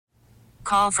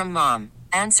Call from mom.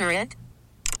 Answer it.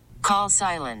 Call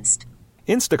silenced.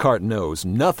 Instacart knows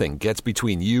nothing gets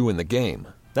between you and the game.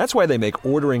 That's why they make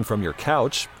ordering from your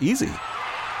couch easy.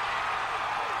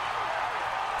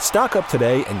 Stock up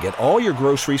today and get all your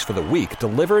groceries for the week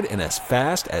delivered in as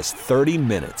fast as 30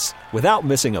 minutes without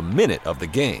missing a minute of the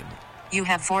game. You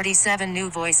have 47 new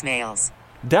voicemails.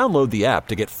 Download the app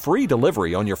to get free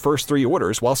delivery on your first 3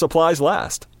 orders while supplies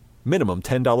last. Minimum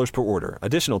 $10 per order.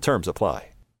 Additional terms apply.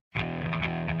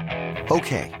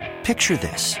 Okay, picture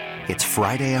this. It's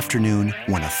Friday afternoon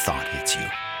when a thought hits you.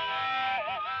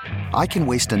 I can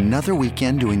waste another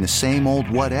weekend doing the same old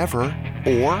whatever,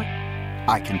 or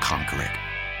I can conquer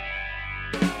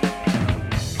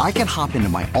it. I can hop into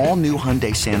my all-new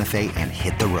Hyundai Santa Fe and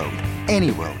hit the road.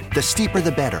 Any road. The steeper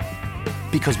the better.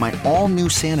 Because my all-new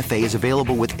Santa Fe is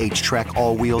available with H-Track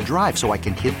all-wheel drive, so I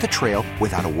can hit the trail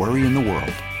without a worry in the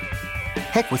world.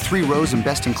 Heck, with 3 rows and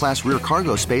best-in-class rear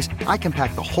cargo space, I can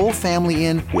pack the whole family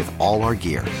in with all our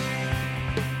gear.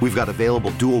 We've got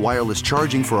available dual wireless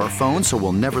charging for our phones, so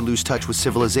we'll never lose touch with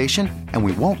civilization, and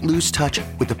we won't lose touch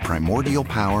with the primordial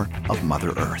power of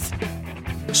Mother Earth.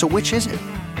 So which is it?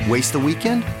 Waste the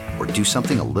weekend or do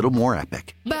something a little more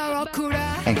epic?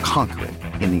 And conquer it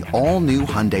in the all-new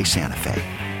Hyundai Santa Fe.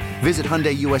 Visit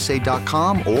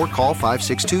HyundaiUSA.com or call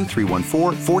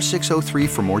 562-314-4603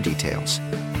 for more details.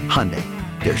 Hyundai,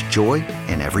 there's joy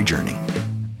in every journey.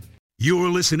 You're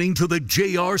listening to the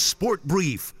JR Sport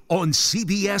Brief on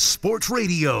CBS Sports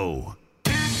Radio.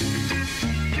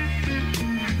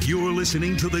 You're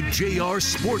listening to the JR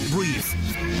Sport Brief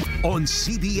on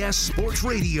CBS Sports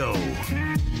Radio.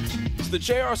 It's the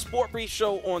JR Sport Brief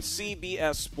show on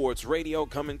CBS Sports Radio,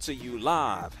 coming to you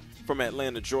live from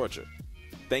Atlanta, Georgia.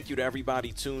 Thank you to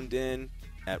everybody tuned in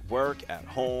at work, at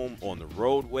home, on the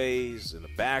roadways, in the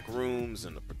back rooms,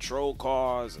 in the patrol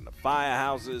cars, in the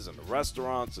firehouses, in the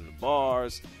restaurants, in the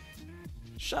bars.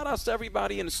 Shout outs to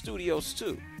everybody in the studios,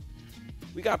 too.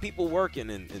 We got people working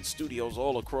in studios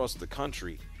all across the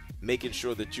country, making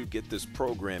sure that you get this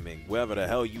programming wherever the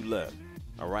hell you live.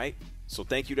 All right? So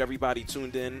thank you to everybody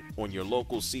tuned in on your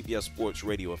local CBS Sports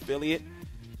Radio affiliate.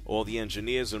 All the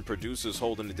engineers and producers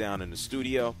holding it down in the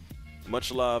studio.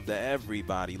 Much love to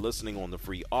everybody listening on the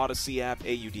free Odyssey app,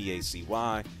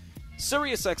 AUDACY,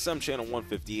 Sirius XM channel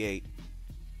 158,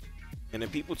 and then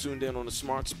people tuned in on the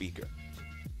smart speaker.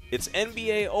 It's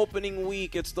NBA opening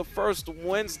week. It's the first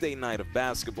Wednesday night of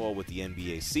basketball with the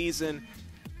NBA season.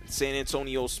 San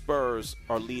Antonio Spurs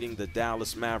are leading the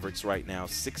Dallas Mavericks right now,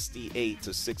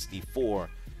 68-64.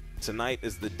 Tonight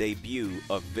is the debut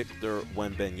of Victor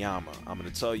Wenbenyama. I'm going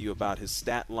to tell you about his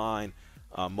stat line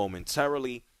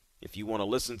momentarily. If you want to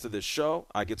listen to this show,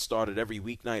 I get started every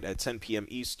weeknight at 10 p.m.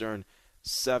 Eastern,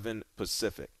 7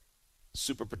 Pacific.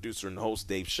 Super producer and host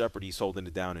Dave Shepard, he's holding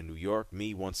it down in New York.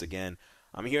 Me, once again,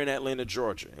 I'm here in Atlanta,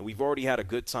 Georgia, and we've already had a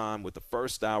good time with the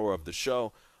first hour of the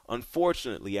show.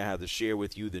 Unfortunately, I had to share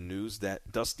with you the news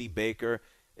that Dusty Baker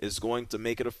is going to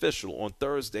make it official. On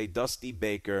Thursday, Dusty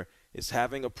Baker is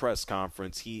having a press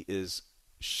conference. He is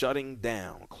shutting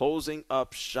down, closing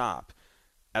up shop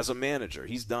as a manager.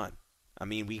 He's done. I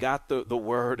mean, we got the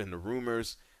word and the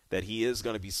rumors that he is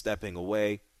going to be stepping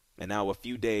away. And now a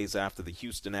few days after the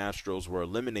Houston Astros were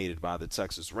eliminated by the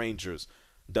Texas Rangers,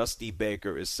 Dusty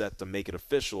Baker is set to make it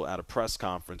official at a press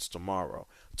conference tomorrow.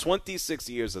 26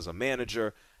 years as a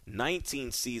manager,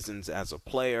 19 seasons as a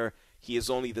player. He is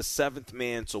only the 7th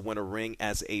man to win a ring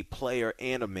as a player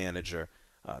and a manager.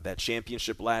 That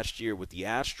championship last year with the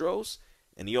Astros,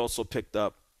 and he also picked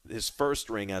up his first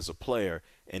ring as a player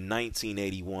in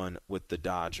 1981 with the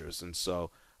Dodgers. And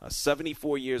so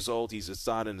 74 years old, he's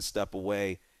decided to step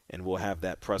away, and we'll have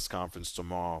that press conference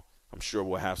tomorrow. I'm sure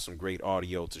we'll have some great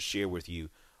audio to share with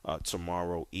you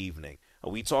tomorrow evening.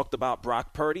 We talked about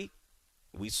Brock Purdy.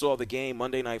 We saw the game,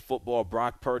 Monday Night Football,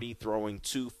 Brock Purdy throwing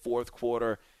 2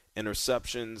 fourth-quarter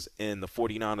interceptions, and the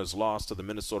 49ers lost to the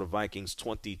Minnesota Vikings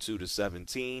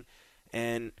 22-17.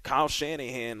 And Kyle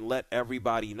Shanahan let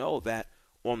everybody know that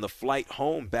on the flight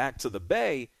home back to the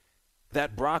Bay,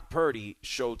 that Brock Purdy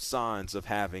showed signs of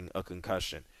having a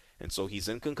concussion. And so he's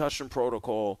in concussion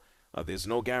protocol. There's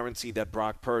no guarantee that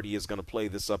Brock Purdy is going to play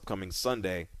this upcoming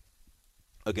Sunday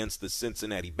against the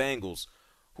Cincinnati Bengals,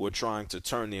 who are trying to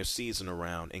turn their season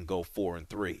around and go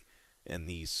 4-3. And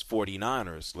these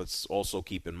 49ers, let's also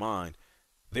keep in mind,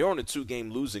 they're on a 2-game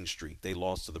losing streak. They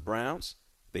lost to the Browns,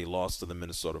 they lost to the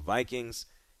Minnesota Vikings,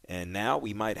 and now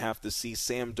we might have to see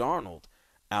Sam Darnold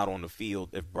out on the field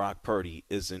if Brock Purdy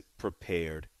isn't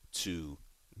prepared to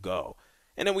go.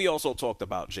 And then we also talked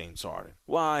about James Harden.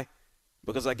 Why?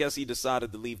 Because I guess he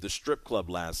decided to leave the strip club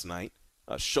last night,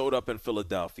 showed up in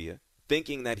Philadelphia,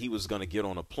 thinking that he was going to get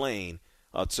on a plane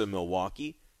to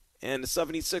Milwaukee. And the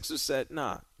 76ers said,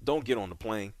 nah, don't get on the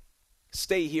plane.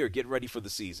 Stay here. Get ready for the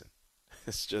season.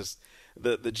 It's just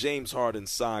the James Harden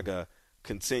saga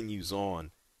continues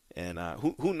on. And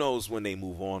who knows when they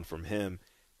move on from him.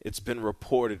 It's been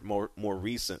reported more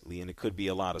recently, and it could be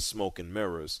a lot of smoke and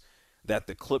mirrors, that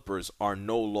the Clippers are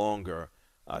no longer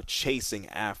chasing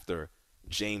after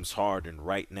James Harden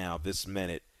right now, this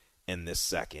minute and this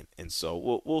second. And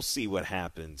so we'll see what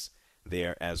happens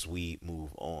there as we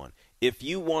move on. If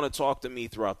you want to talk to me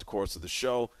throughout the course of the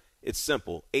show, it's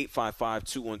simple.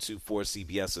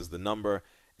 855-212-4CBS is the number,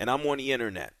 and I'm on the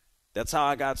internet. That's how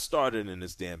I got started in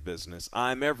this damn business.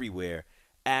 I'm everywhere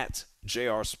at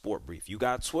JR Sport Brief. You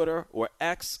got Twitter or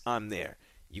X, I'm there.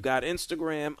 You got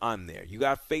Instagram, I'm there. You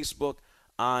got Facebook,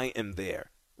 I am there.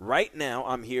 Right now,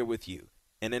 I'm here with you.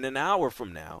 And in an hour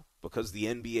from now, because the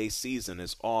NBA season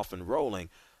is off and rolling,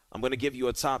 I'm going to give you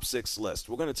a top 6 list.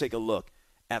 We're going to take a look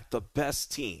at the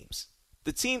best teams,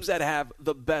 the teams that have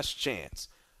the best chance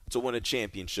to win a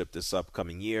championship this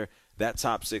upcoming year. That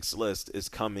top 6 list is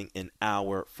coming an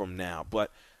hour from now.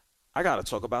 But I got to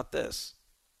talk about this.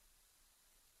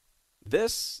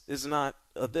 This is not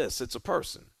it's a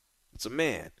person. It's a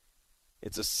man.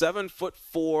 It's a 7'4",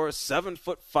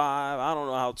 7'5". I don't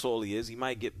know how tall he is. He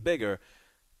might get bigger.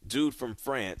 Dude from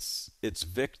France. It's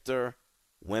Victor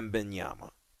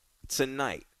Wenbenyama.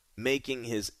 Tonight, making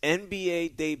his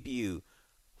NBA debut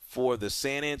for the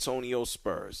San Antonio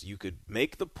Spurs. You could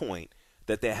make the point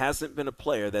that there hasn't been a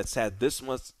player that's had this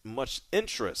much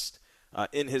interest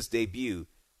in his debut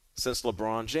since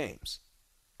LeBron James.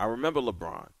 I remember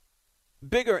LeBron.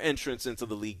 Bigger entrance into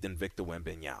the league than Victor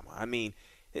Wenbenyama. I mean,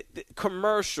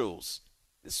 commercials.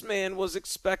 This man was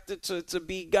expected to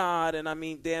be God, and I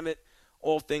mean, damn it,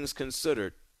 all things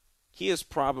considered, he has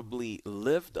probably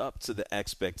lived up to the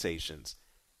expectations,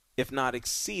 if not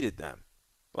exceeded them.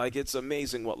 Like, it's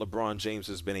amazing what LeBron James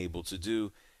has been able to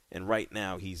do, and right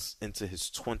now he's into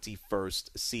his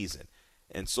 21st season.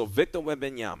 And so Victor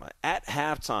Wenbenyama, at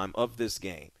halftime of this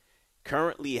game,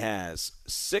 currently has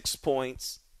 6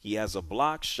 points. He has a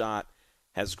block shot,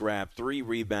 has grabbed 3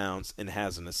 rebounds, and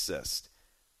has an assist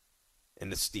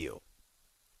and a steal.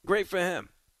 Great for him.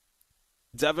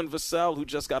 Devin Vassell, who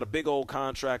just got a big old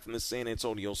contract from the San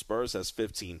Antonio Spurs, has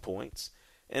 15 points.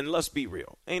 And let's be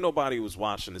real. Ain't nobody who was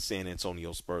watching the San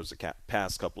Antonio Spurs the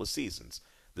past couple of seasons.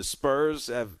 The Spurs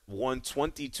have won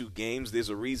 22 games. There's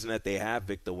a reason that they have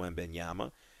Victor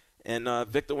Wenbenyama. And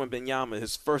Victor Wenbenyama,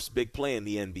 his first big play in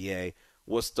the NBA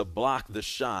was to block the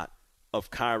shot of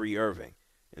Kyrie Irving.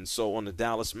 And so on the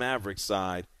Dallas Mavericks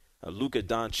side, Luka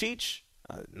Doncic,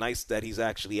 nice that he's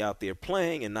actually out there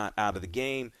playing and not out of the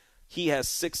game. He has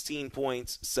 16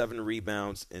 points, 7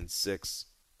 rebounds, and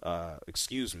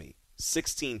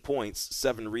 16 points,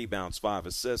 7 rebounds, 5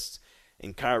 assists.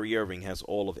 And Kyrie Irving has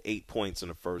all of 8 points in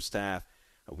the first half.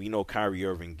 We know Kyrie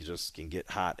Irving just can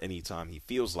get hot anytime he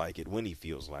feels like it, when he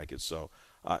feels like it. So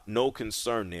no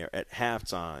concern there. At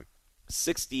halftime,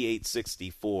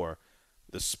 68-64,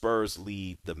 the Spurs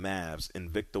lead the Mavs in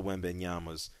Victor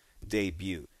Wenbenyama's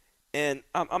debut. And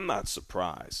I'm not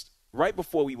surprised. Right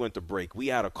before we went to break, we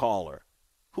had a caller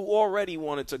who already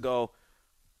wanted to go,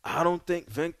 I don't think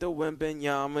Victor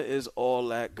Wenbenyama is all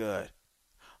that good.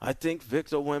 I think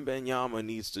Victor Wenbenyama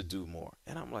needs to do more.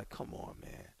 And I'm like, come on,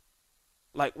 man.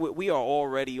 Like, we are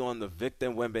already on the Victor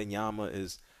Wenbenyama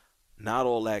is not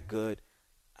all that good.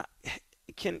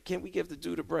 Can we give the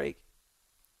dude a break?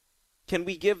 Can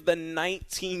we give the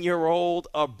 19-year-old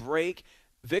a break?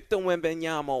 Victor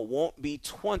Wenbenyama won't be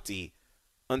 20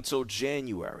 until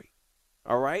January.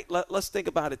 All right? Let's think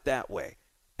about it that way.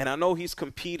 And I know he's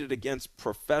competed against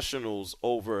professionals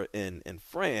over in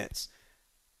France,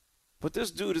 but this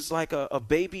dude is like a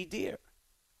baby deer.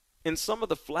 And some of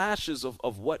the flashes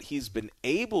of what he's been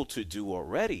able to do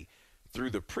already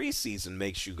through the preseason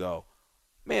makes you go,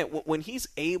 man, when he's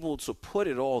able to put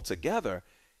it all together,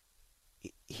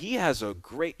 he has a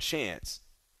great chance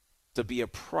to be a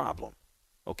problem.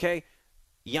 Okay?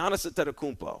 Giannis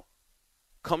Antetokounmpo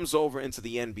comes over into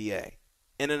the NBA,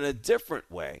 and in a different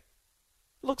way,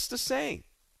 looks the same.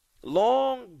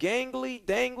 Long, gangly,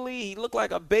 dangly. He looked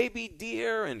like a baby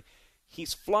deer, and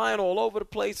he's flying all over the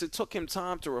place. It took him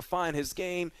time to refine his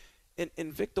game.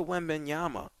 And Victor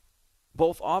Wenbenyama,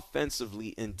 both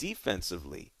offensively and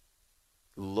defensively,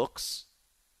 looks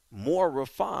more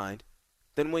refined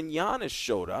than when Giannis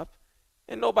showed up,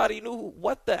 and nobody knew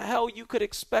what the hell you could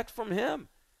expect from him.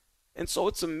 And so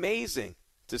it's amazing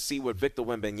to see what Victor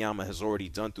Wenbenyama has already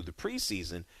done through the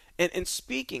preseason. And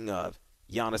speaking of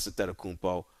Giannis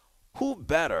Antetokounmpo, who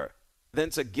better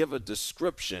than to give a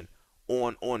description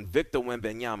on Victor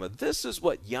Wenbenyama? This is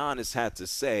what Giannis had to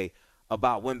say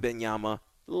about Wenbenyama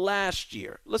last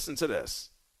year. Listen to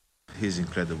this. He's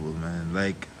incredible, man.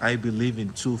 Like, I believe in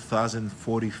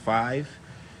 2045,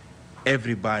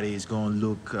 everybody is going to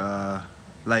look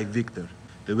like Victor.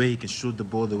 The way he can shoot the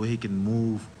ball, the way he can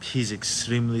move. He's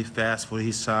extremely fast for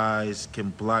his size, can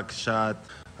block shot,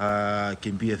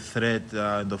 can be a threat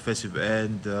in the offensive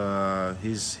end.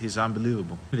 He's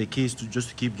unbelievable. The key is to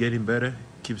just keep getting better,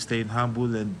 keep staying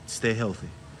humble, and stay healthy.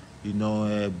 You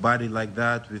know, a body like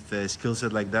that, with a skill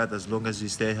set like that, as long as he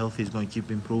stay healthy, he's going to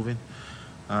keep improving.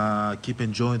 Keep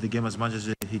enjoying the game as much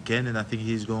as he can, and I think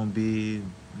he's going to be,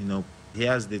 he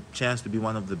has the chance to be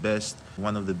one of the best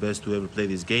to ever play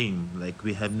this game. Like,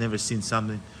 we have never seen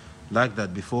something like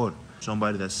that before.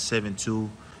 Somebody that's 7'2",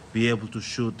 be able to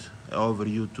shoot over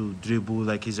you, to dribble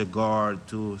like he's a guard,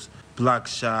 to block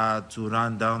shot, to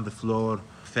run down the floor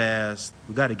fast.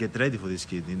 We got to get ready for this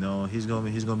kid. He's going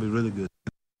to be really good.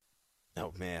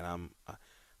 Oh man,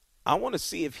 I want to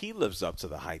see if he lives up to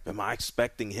the hype. Am I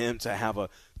expecting him to have a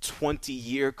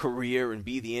 20-year career and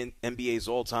be the NBA's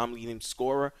all-time leading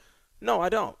scorer? No, I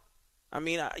don't. I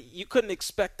mean, you couldn't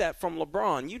expect that from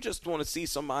LeBron. You just want to see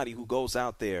somebody who goes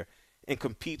out there and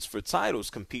competes for titles,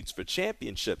 competes for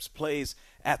championships, plays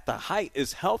at the height,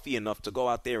 is healthy enough to go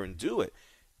out there and do it.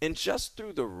 And just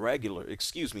through the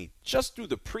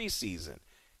preseason,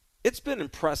 it's been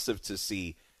impressive to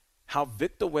see how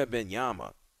Victor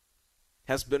Wenbenyama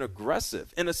has been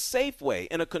aggressive in a safe way,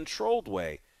 in a controlled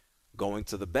way, going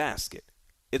to the basket.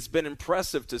 It's been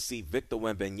impressive to see Victor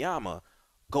Wenbenyama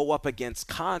go up against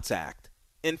contact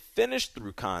and finish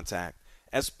through contact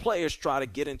as players try to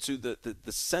get into the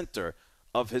center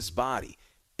of his body.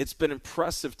 It's been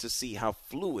impressive to see how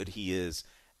fluid he is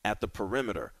at the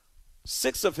perimeter.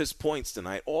 6 of his points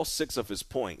tonight, all 6 of his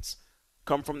points,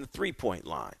 come from the three-point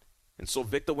line. And so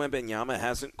Victor Wenbenyama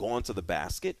hasn't gone to the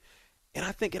basket, and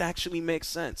I think it actually makes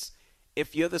sense.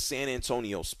 If you're the San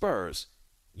Antonio Spurs,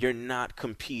 you're not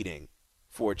competing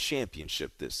for a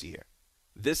championship this year.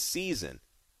 This season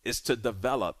is to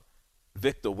develop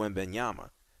Victor Wenbenyama.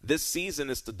 This season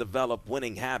is to develop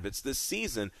winning habits. This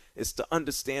season is to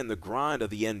understand the grind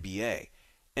of the NBA.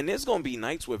 And there's going to be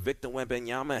nights where Victor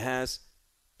Wenbenyama has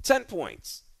 10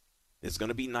 points. There's going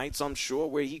to be nights, I'm sure,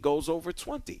 where he goes over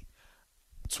 20,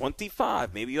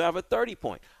 25. Maybe you have a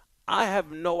 30-point. I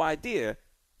have no idea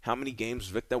how many games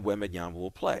Victor Wenbenyama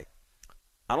will play.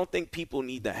 I don't think people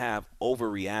need to have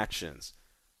overreactions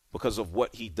because of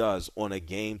what he does on a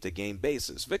game-to-game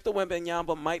basis. Victor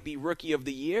Wenbenyama might be Rookie of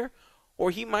the Year,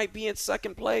 or he might be in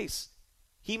second place.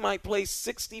 He might play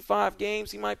 65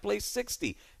 games. He might play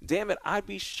 60. Damn it, I'd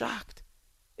be shocked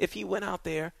if he went out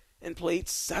there and played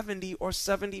 70 or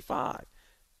 75.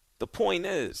 The point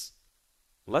is,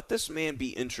 let this man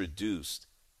be introduced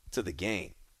to the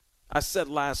game. I said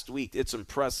last week it's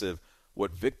impressive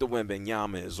what Victor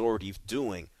Wenbenyama is already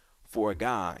doing for a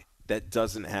guy that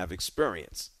doesn't have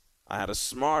experience. I had a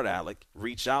smart aleck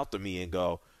reach out to me and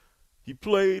go, he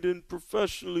played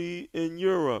professionally in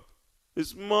Europe.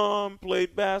 His mom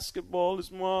played basketball.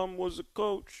 His mom was a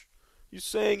coach. You're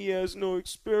saying he has no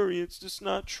experience. That's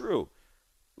not true.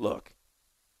 Look,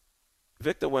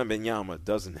 Victor Wenbenyama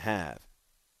doesn't have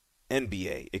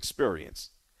NBA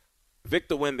experience.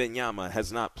 Victor Wenbenyama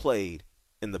has not played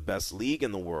in the best league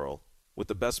in the world with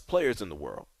the best players in the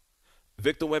world.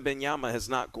 Victor Wenbenyama has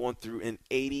not gone through an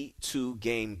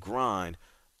 82-game grind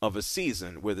of a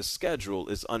season where the schedule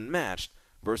is unmatched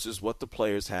versus what the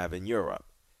players have in Europe.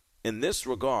 In this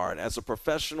regard, as a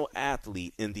professional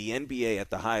athlete in the NBA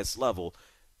at the highest level,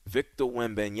 Victor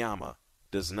Wenbenyama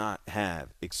does not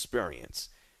have experience.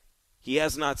 He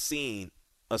has not seen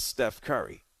a Steph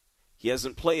Curry. He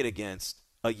hasn't played against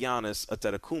a Giannis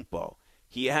Antetokounmpo.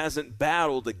 He hasn't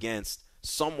battled against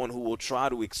someone who will try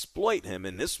to exploit him,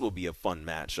 and this will be a fun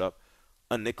matchup,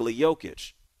 a Nikola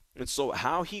Jokic. And so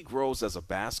how he grows as a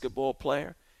basketball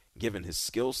player, given his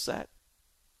skill set,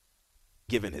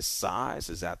 given his size,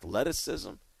 his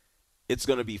athleticism, it's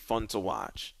going to be fun to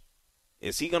watch.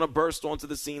 Is he going to burst onto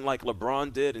the scene like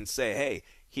LeBron did and say, hey,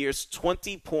 here's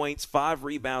 20 points, 5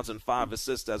 rebounds, and 5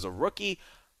 assists as a rookie?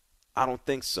 I don't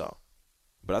think so.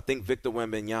 But I think Victor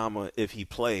Wenbenyama, if he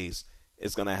plays,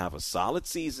 is going to have a solid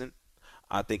season.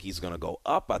 I think he's going to go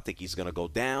up. I think he's going to go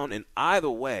down. And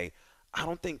either way, I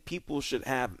don't think people should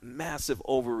have massive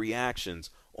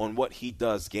overreactions on what he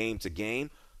does game to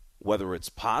game, whether it's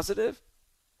positive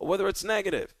or whether it's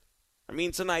negative. I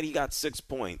mean, tonight he got 6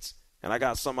 points, and I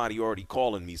got somebody already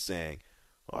calling me saying,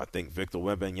 oh, I think Victor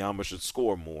Wenbenyama should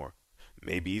score more.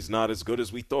 Maybe he's not as good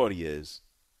as we thought he is.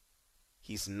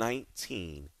 He's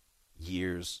 19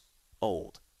 years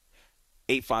old.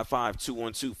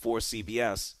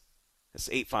 855-212-4CBS. It's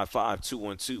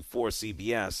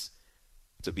 855-212-4CBS.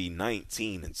 To be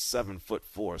 19 and 7'4",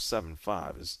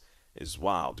 7'5" is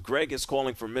wild. Greg is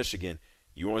calling from Michigan.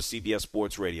 You're on CBS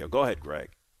Sports Radio. Go ahead,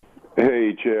 Greg.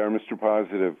 Hey, JR, Mr.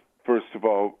 Positive. First of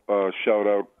all, shout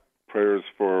out prayers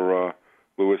for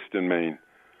Lewiston, Maine.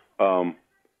 And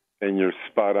you're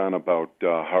spot on about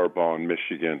Harbaugh in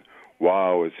Michigan.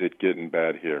 Wow, is it getting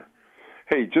bad here.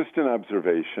 Hey, just an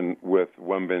observation with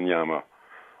Wenbenyama.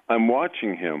 I'm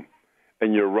watching him,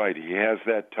 and you're right. He has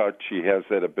that touch. He has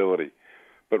that ability.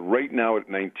 But right now at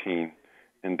 19,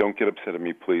 and don't get upset at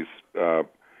me, please,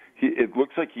 it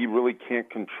looks like he really can't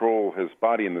control his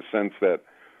body in the sense that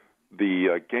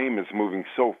the game is moving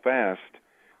so fast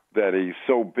that he's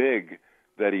so big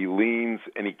that he leans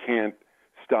and he can't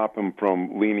stop him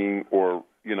from leaning or,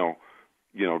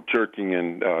 jerking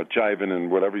and jiving and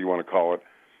whatever you want to call it.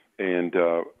 And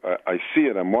I see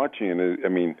it. I'm watching it. I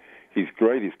mean, he's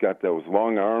great. He's got those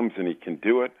long arms and he can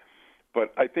do it.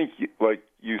 But I think, like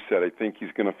you said, I think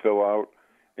he's going to fill out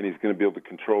and he's going to be able to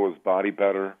control his body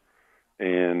better.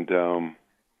 And,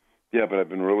 but I've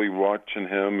been really watching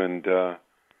him and,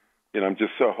 I'm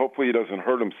just hopefully he doesn't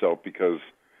hurt himself because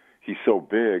he's so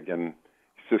big and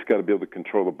he's just got to be able to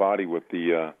control the body with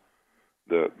the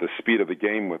speed of the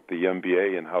game with the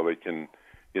NBA and how they can,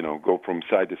 go from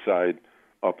side to side,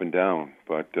 up and down.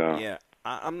 But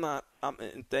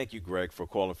and thank you, Greg, for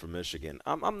calling from Michigan.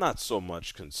 I'm not so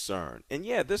much concerned. And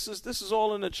this is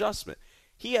all an adjustment.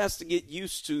 He has to get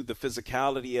used to the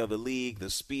physicality of the league, the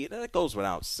speed, and it goes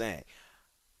without saying.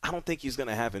 I don't think he's going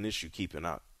to have an issue keeping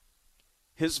up.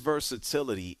 His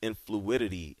versatility and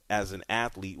fluidity as an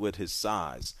athlete with his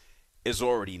size is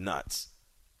already nuts.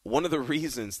 One of the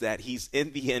reasons that he's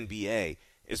in the NBA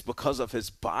is because of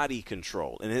his body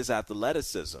control and his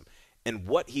athleticism and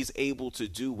what he's able to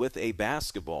do with a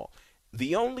basketball.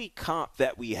 The only comp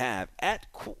that we have at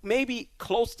maybe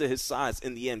close to his size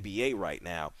in the NBA right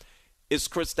now is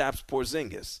Kristaps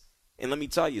Porzingis. And let me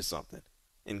tell you something.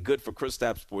 And good for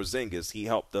Kristaps Porzingis, he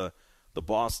helped the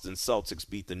Boston Celtics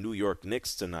beat the New York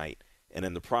Knicks tonight. And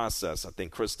in the process, I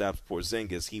think Kristaps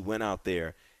Porzingis, he went out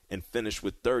there and finished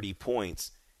with 30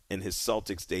 points in his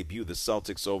Celtics debut. The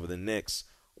Celtics over the Knicks,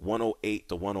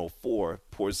 108-104.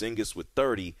 Porzingis with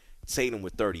 30, Tatum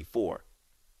with 34.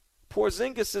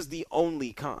 Porzingis is the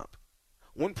only comp.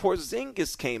 When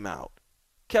Porzingis came out,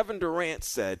 Kevin Durant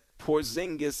said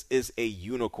Porzingis is a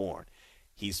unicorn.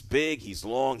 He's big, he's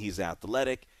long, he's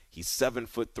athletic, he's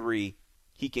 7'3".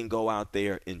 He can go out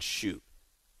there and shoot.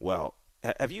 Well,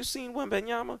 have you seen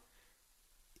Wenbenyama?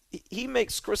 He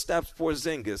makes Kristaps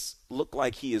Porzingis look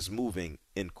like he is moving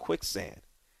in quicksand.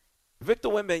 Victor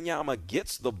Wenbenyama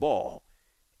gets the ball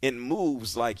and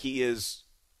moves like he is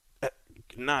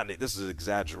this is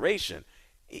exaggeration.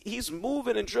 He's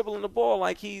moving and dribbling the ball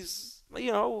like he's,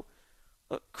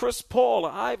 Chris Paul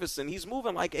or Iverson. He's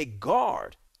moving like a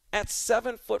guard at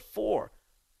 7'4".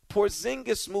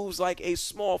 Porzingis moves like a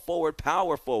small forward,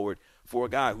 power forward for a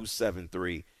guy who's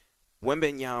 7'3".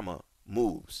 Wenbenyama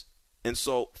moves. And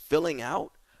so filling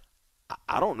out,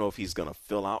 I don't know if he's going to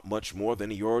fill out much more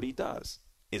than he already does.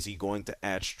 Is he going to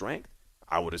add strength?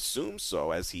 I would assume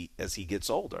so as he gets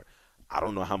older. I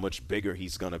don't know how much bigger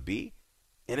he's going to be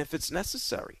and if it's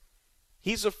necessary.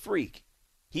 He's a freak.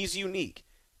 He's unique.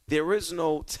 There is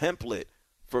no template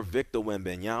for Victor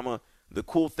Wenbenyama. The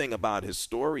cool thing about his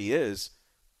story is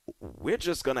we're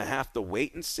just going to have to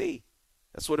wait and see.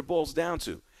 That's what it boils down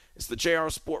to. It's the JR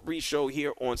Sport Brief Show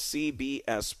here on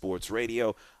CBS Sports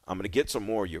Radio. I'm going to get some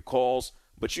more of your calls,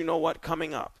 but you know what?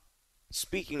 Coming up,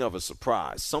 speaking of a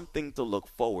surprise, something to look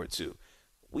forward to.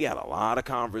 We had a lot of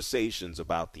conversations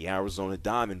about the Arizona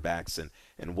Diamondbacks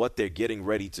and what they're getting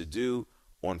ready to do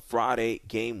on Friday,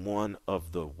 Game 1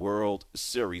 of the World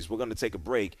Series. We're going to take a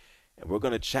break, and we're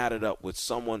going to chat it up with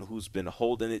someone who's been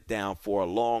holding it down for a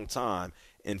long time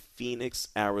in Phoenix,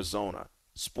 Arizona.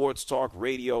 Sports Talk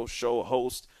radio show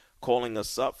host calling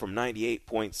us up from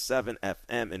 98.7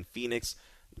 FM in Phoenix.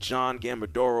 John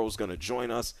Gambadoro is going to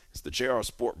join us. It's the JR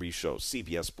Sport Brief Show,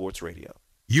 CBS Sports Radio.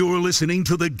 You're listening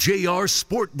to the JR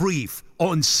Sport Brief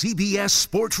on CBS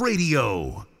Sports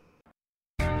Radio.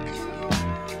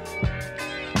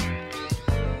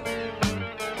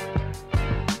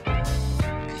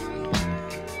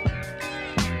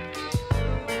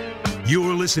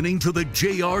 You're listening to the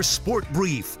JR Sport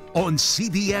Brief on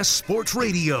CBS Sports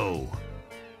Radio.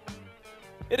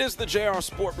 It is the JR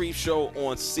Sport Brief Show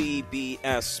on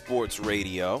CBS Sports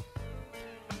Radio.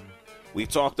 We've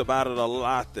talked about it a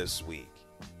lot this week.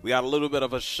 We got a little bit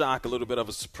of a shock, a little bit of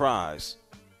a surprise.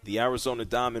 The Arizona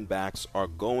Diamondbacks are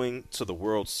going to the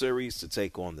World Series to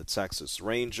take on the Texas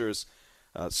Rangers.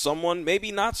 someone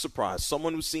maybe not surprised,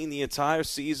 someone who's seen the entire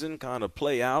season kind of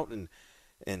play out and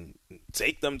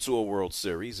take them to a World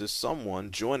Series is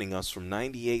someone joining us from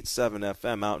 98.7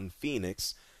 FM out in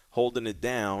Phoenix, holding it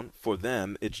down for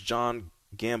them. It's John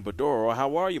Gambadoro.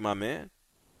 How are you, my man?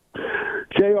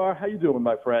 JR, how you doing,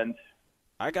 my friend?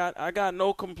 I got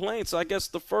no complaints. I guess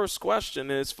the first question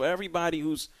is for everybody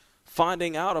who's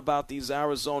finding out about these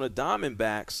Arizona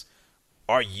Diamondbacks,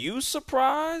 are you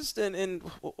surprised? And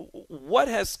what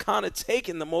has kind of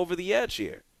taken them over the edge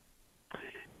here?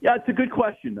 Yeah, it's a good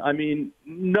question. I mean,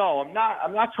 no, I'm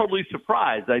not totally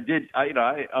surprised.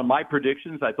 On my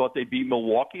predictions, I thought they'd beat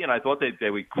Milwaukee, and I thought they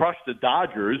would crush the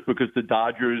Dodgers because the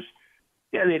Dodgers,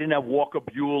 they didn't have Walker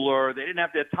Buehler, they didn't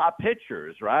have their top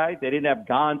pitchers, right? They didn't have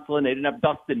Gonsolin, they didn't have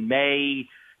Dustin May,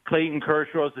 Clayton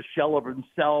Kershaw's a shell of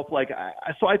himself.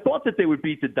 So I thought that they would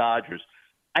beat the Dodgers.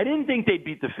 I didn't think they'd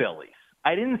beat the Phillies.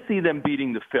 I didn't see them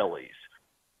beating the Phillies.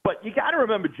 But you got to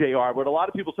remember, JR, what a lot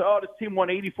of people say, this team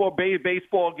won 84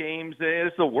 baseball games.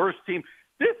 It's the worst team.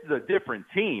 This is a different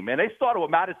team. And they started with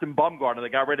Madison Bumgarner. They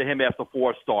got rid of him after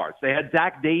 4 starts. They had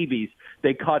Zach Davies.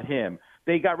 They cut him.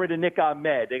 They got rid of Nick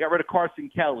Ahmed. They got rid of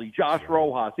Carson Kelly, Josh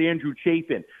Rojas, Andrew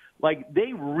Chafin.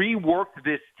 They reworked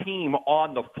this team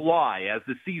on the fly as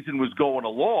the season was going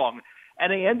along,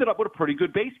 and they ended up with a pretty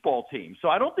good baseball team. So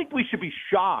I don't think we should be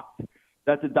shocked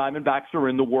that the Diamondbacks are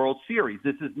in the World Series.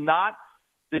 This is not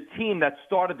the team that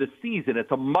started the season.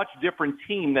 It's a much different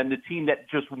team than the team that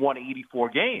just won 84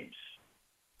 games.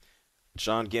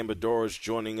 John Gambadoro is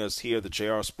joining us here, the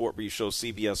JR Sport Brief Show,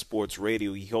 CBS Sports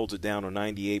Radio. He holds it down on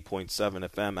 98.7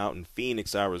 FM out in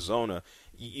Phoenix, Arizona.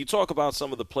 You talk about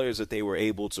some of the players that they were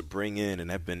able to bring in and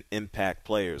have been impact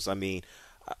players. I mean,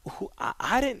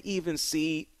 I didn't even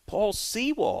see Paul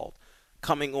Sewald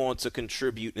coming on to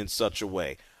contribute in such a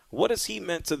way. What has he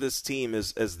meant to this team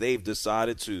as they've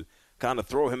decided to kind of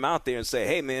throw him out there and say,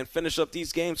 hey, man, finish up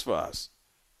these games for us?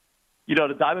 The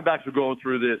Diamondbacks were going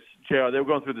through this, JR, they were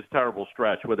going through this terrible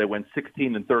stretch where they went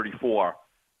 16-34.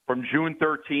 From June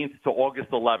 13th to August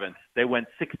 11th, they went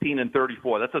 16-34.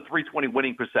 That's a .320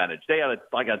 winning percentage. They had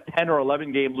a 10 or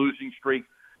 11 game losing streak.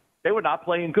 They were not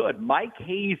playing good. Mike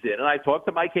Hazen, and I talked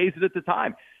to Mike Hazen at the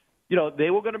time,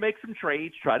 they were going to make some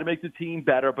trades, try to make the team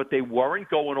better, but they weren't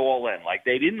going all in.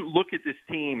 They didn't look at this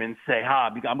team and say,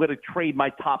 I'm going to trade my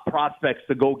top prospects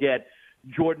to go get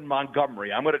Jordan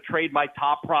Montgomery. I'm going to trade my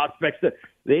top prospects.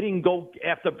 They didn't go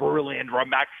after Verlander or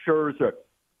Max Scherzer.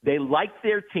 They liked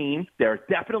their team. They're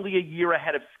definitely a year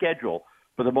ahead of schedule.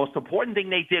 But the most important thing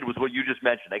they did was what you just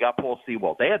mentioned. They got Paul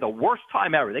Sewald. They had the worst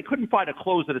time ever. They couldn't find a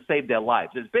closer to save their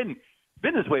lives. It's been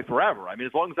this way forever. I mean,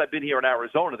 as long as I've been here in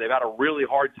Arizona, they've had a really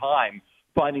hard time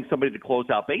finding somebody to close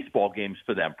out baseball games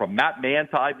for them. From Matt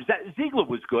Manti, Ziegler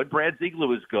was good. Brad Ziegler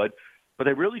was good. But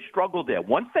they really struggled there.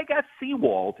 Once they got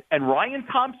Sewald and Ryan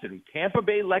Thompson, who Tampa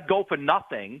Bay let go for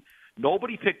nothing,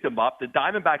 nobody picked him up. The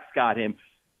Diamondbacks got him.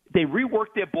 They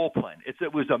reworked their bullpen.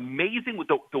 It was amazing with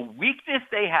the weakness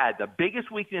they had, the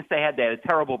biggest weakness they had a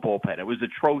terrible bullpen. It was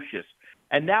atrocious.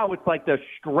 And now it's like the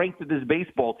strength of this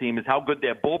baseball team is how good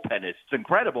their bullpen is. It's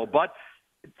incredible, but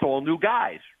it's all new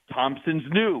guys. Thompson's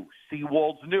new.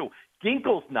 Sewald's new.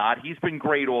 Ginkel's not. He's been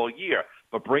great all year.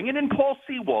 But bringing in Paul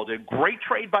Sewald, a great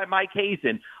trade by Mike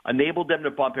Hazen, enabled them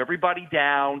to bump everybody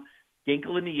down,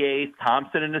 Ginkel in the 8th,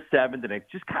 Thompson in the 7th, and it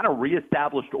just kind of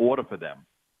reestablished order for them.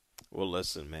 Well,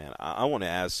 listen, man, I want to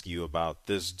ask you about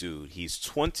this dude. He's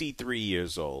 23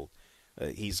 years old.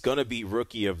 He's going to be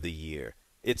Rookie of the Year.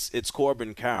 It's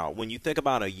Corbin Carroll. When you think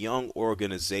about a young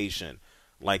organization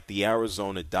like the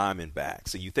Arizona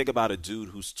Diamondbacks, and you think about a dude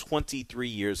who's 23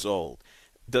 years old,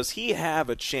 does he have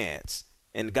a chance?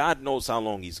 And God knows how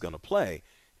long he's going to play.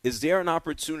 Is there an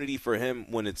opportunity for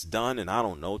him when it's done in,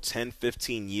 10,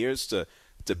 15 years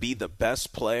to be the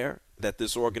best player that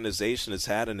this organization has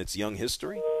had in its young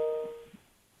history?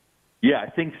 Yeah,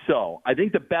 I think so. I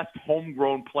think the best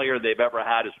homegrown player they've ever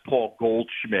had is Paul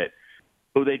Goldschmidt,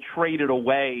 who they traded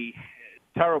away.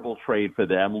 Terrible trade for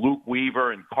them. Luke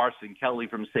Weaver and Carson Kelly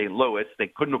from St. Louis.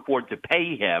 They couldn't afford to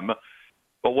pay him.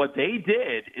 But what they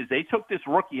did is they took this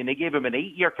rookie and they gave him an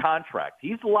 8-year contract.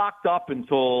 He's locked up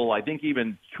until I think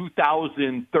even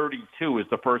 2032 is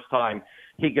the first time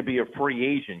he could be a free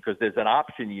agent because there's an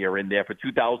option year in there for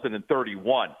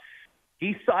 2031.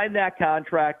 He signed that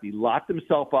contract. He locked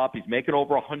himself up. He's making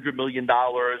over $100 million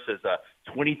as a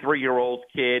 23-year-old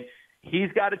kid.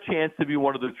 He's got a chance to be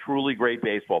one of the truly great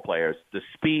baseball players. The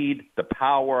speed, the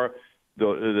power,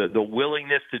 the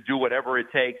willingness to do whatever it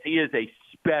takes. He is a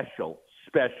special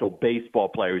baseball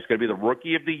player. He's going to be the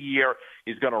Rookie of the Year.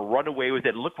 He's going to run away with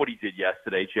it. Look what he did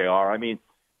yesterday, JR. I mean,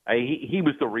 He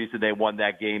was the reason they won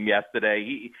that game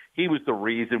yesterday. He was the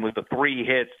reason with the 3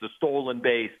 hits, the stolen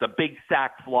base, the big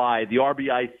sac fly, the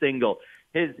RBI single.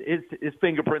 His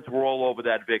fingerprints were all over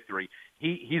that victory.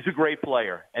 He's a great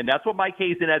player, and that's what Mike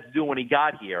Hazen had to do when he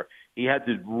got here. He had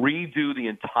to redo the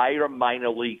entire minor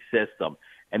league system,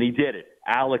 and he did it.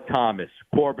 Alec Thomas,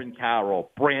 Corbin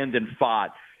Carroll, Brandon Pfaadt,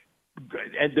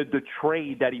 and the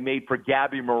trade that he made for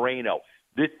Gabby Moreno.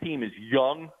 This team is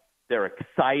young. They're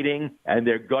exciting, and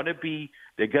they're going to be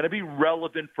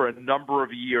relevant for a number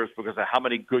of years because of how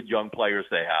many good young players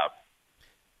they have.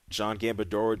 John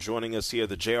Gambadoro joining us here,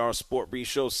 the JR Sport Brief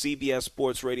Show, CBS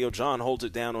Sports Radio. John holds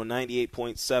it down on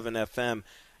 98.7 FM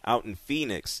out in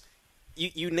Phoenix.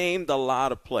 You named a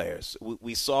lot of players.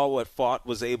 We saw what Pfaadt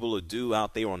was able to do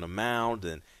out there on the mound,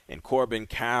 and Corbin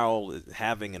Carroll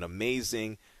having an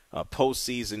amazing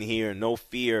postseason here, no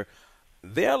fear.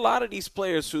 There are a lot of these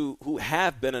players who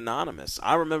have been anonymous.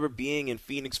 I remember being in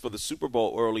Phoenix for the Super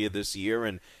Bowl earlier this year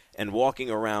and walking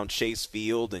around Chase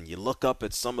Field, and you look up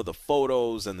at some of the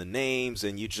photos and the names,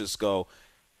 and you just go,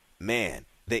 man,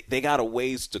 they got a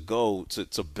ways to go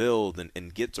to build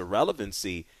and get to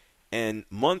relevancy. And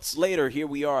months later, here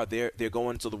we are. They're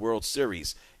going to the World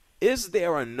Series. Is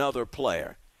there another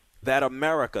player that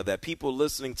America, that people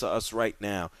listening to us right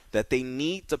now, that they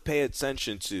need to pay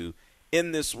attention to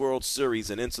in this World Series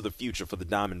and into the future for the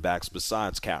Diamondbacks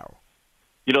besides Carroll?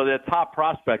 You know, their top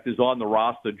prospect is on the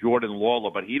roster, Jordan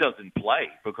Lawler, but he doesn't play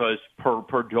because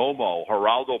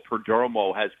Geraldo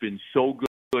Perdomo has been so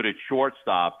good at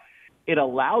shortstop. It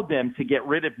allowed them to get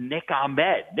rid of Nick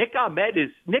Ahmed. Nick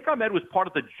Ahmed was part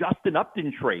of the Justin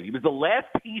Upton trade. He was the last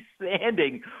piece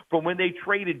standing from when they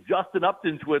traded Justin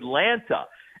Upton to Atlanta.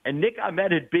 And Nick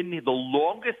Ahmed had been the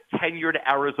longest tenured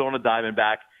Arizona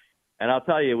Diamondback. And I'll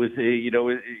tell you, it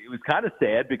was kind of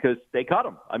sad because they cut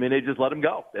him. I mean, they just let him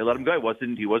go. They let him go.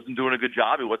 He wasn't doing a good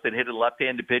job. He wasn't hitting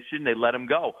left-handed pitching. They let him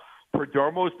go.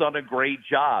 Perdomo's done a great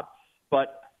job.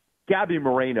 But Gabby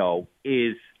Moreno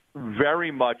is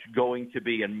very much going to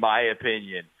be, in my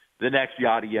opinion, the next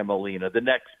Yadier Molina, the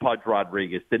next Pudge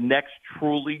Rodriguez, the next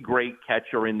truly great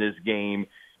catcher in this game.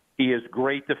 He is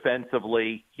great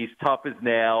defensively. He's tough as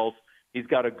nails. He's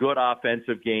got a good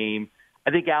offensive game. I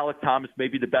think Alec Thomas may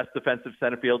be the best defensive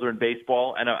center fielder in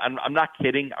baseball, and I'm not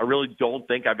kidding. I really don't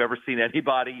think I've ever seen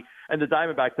anybody. And the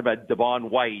Diamondbacks have had Devon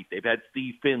White. They've had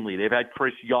Steve Finley. They've had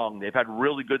Chris Young. They've had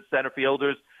really good center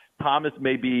fielders. Thomas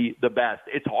may be the best.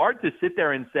 It's hard to sit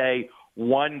there and say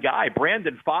one guy.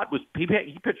 Brandon Pfaadt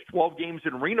he pitched 12 games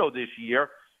in Reno this year,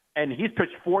 and he's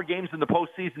pitched 4 games in the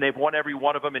postseason. They've won every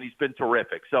one of them, and he's been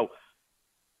terrific. So,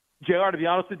 JR, to be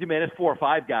honest with you, man, it's 4 or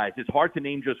 5 guys. It's hard to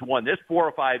name just one. There's 4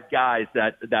 or 5 guys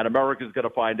that America's going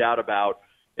to find out about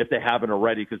if they haven't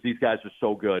already because these guys are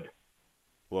so good.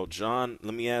 Well, John,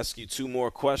 let me ask you 2 more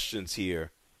questions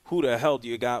here. Who the hell do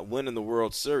you got winning the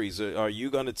World Series? Are you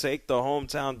going to take the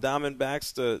hometown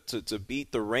Diamondbacks to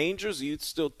beat the Rangers, or you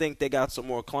still think they got some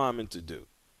more climbing to do?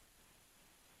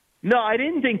 No, I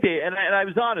didn't think and I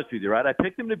was honest with you, right? I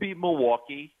picked them to beat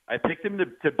Milwaukee. I picked them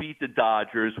to beat the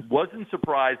Dodgers. Wasn't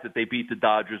surprised that they beat the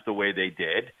Dodgers the way they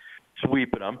did,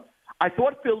 sweeping them. I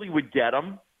thought Philly would get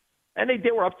them, and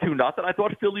they were up 2-0. I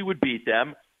thought Philly would beat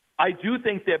them. I do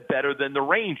think they're better than the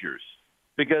Rangers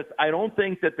because I don't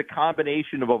think that the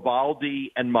combination of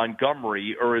Eovaldi and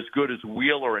Montgomery are as good as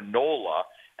Wheeler and Nola.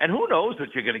 And who knows what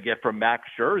you're going to get from Max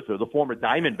Scherzer, the former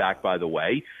Diamondback, by the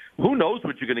way. Who knows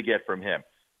what you're going to get from him?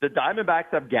 The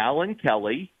Diamondbacks have Gallen,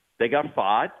 Kelly. They got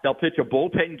Pfaadt. They'll pitch a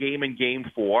bullpen game in Game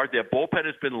 4. Their bullpen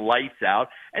has been lights out.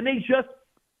 And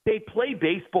they play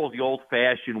baseball the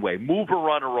old-fashioned way. Move a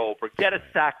runner over, get a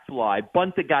sac fly,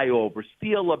 bunt a guy over,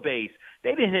 steal a base.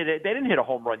 They didn't hit a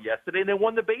home run yesterday, and they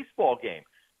won the baseball game.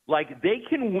 Like, they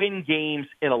can win games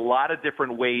in a lot of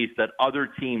different ways that other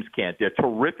teams can't. They're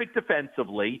terrific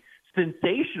defensively,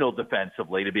 sensational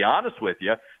defensively, to be honest with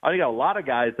you. I think got a lot of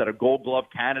guys that are Gold Glove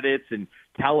candidates and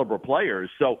caliber players.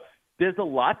 So there's a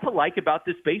lot to like about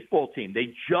this baseball team.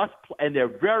 And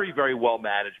they're very, very well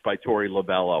managed by Torey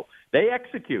Lovullo. They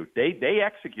execute. They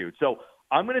execute. So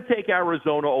I'm going to take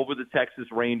Arizona over the Texas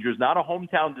Rangers. Not a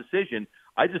hometown decision.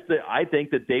 I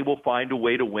think that they will find a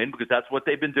way to win because that's what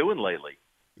they've been doing lately.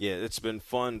 Yeah, it's been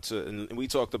fun and we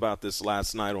talked about this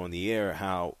last night on the air,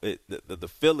 how the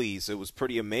Phillies, it was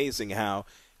pretty amazing how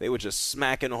they were just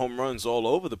smacking home runs all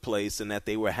over the place and that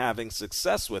they were having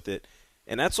success with it.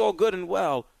 And that's all good and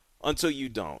well until you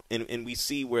don't. And we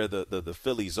see where the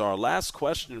Phillies are. Last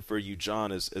question for you,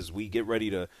 John, as we get ready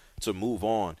to move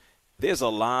on. There's a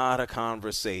lot of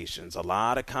conversations, a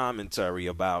lot of commentary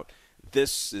about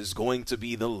this is going to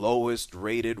be the lowest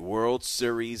rated World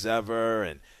Series ever,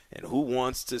 and and who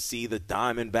wants to see the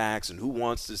Diamondbacks and who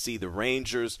wants to see the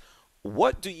Rangers.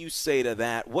 What do you say to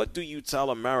that? What do you tell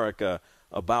America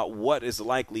about what is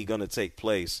likely going to take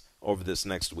place over this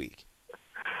next week?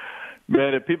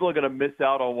 Man, if people are going to miss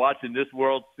out on watching this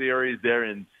World Series, they're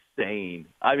insane.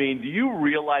 I mean, do you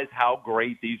realize how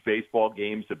great these baseball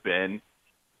games have been?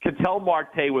 Ketel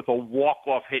Marte with a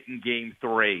walk-off hit in Game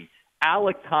 3.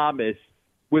 Alek Thomas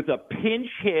with a pinch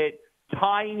hit,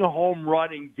 tying a home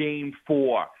run in Game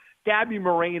 4. Gabby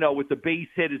Moreno with the base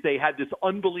hit as they had this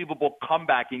unbelievable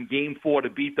comeback in Game 4 to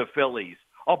beat the Phillies.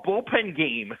 A bullpen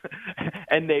game,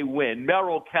 and they win.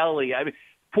 Merrill Kelly,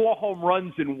 4 home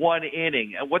runs in 1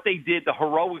 inning. And what they did, the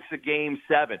heroics of Game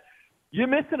 7. You're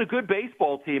missing a good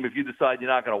baseball team if you decide you're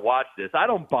not going to watch this. I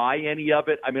don't buy any of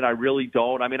it. I really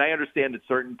don't. I understand that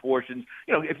certain portions,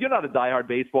 if you're not a diehard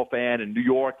baseball fan in New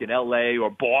York and L.A. or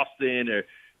Boston or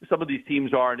some of these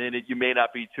teams aren't in it, you may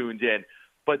not be tuned in.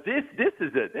 But this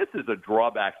is a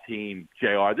drawback team,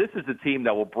 JR. This is a team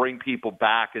that will bring people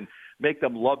back and make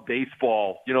them love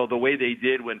baseball, the way they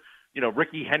did when,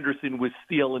 Ricky Henderson was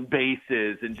stealing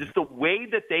bases, and just the way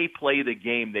that they play the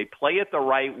game. They play it the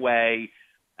right way,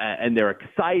 and they're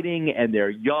exciting, and they're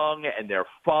young, and they're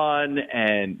fun.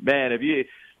 And, man, if you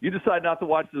decide not to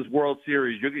watch this World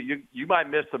Series, you might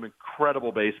miss some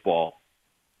incredible baseball.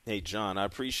 Hey, John, I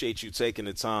appreciate you taking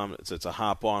the time to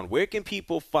hop on. Where can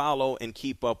people follow and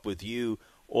keep up with you,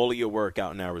 all of your work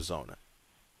out in Arizona?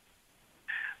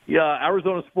 Yeah,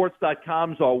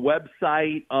 ArizonaSports.com is our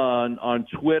website. On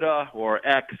Twitter or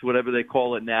X, whatever they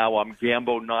call it now, I'm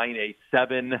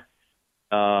Gambo987.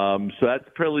 So that's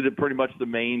pretty much the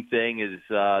main thing. Is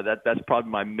that's probably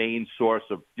my main source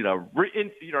of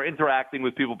interacting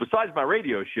with people besides my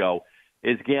radio show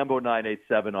is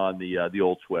Gambo987 on the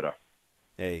old Twitter.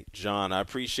 Hey, John, I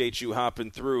appreciate you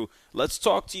hopping through. Let's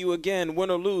talk to you again,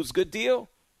 win or lose. Good deal?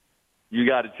 You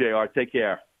got it, JR. Take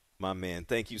care. My man,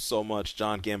 thank you so much,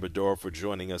 John Gambadoro, for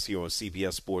joining us here on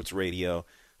CBS Sports Radio,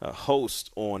 host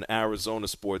on Arizona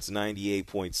Sports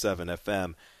 98.7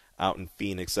 FM out in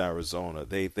Phoenix, Arizona.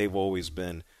 They've always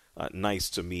been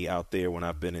nice to me out there when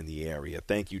I've been in the area.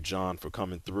 Thank you, John, for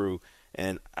coming through.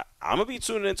 And I'm going to be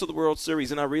tuning into the World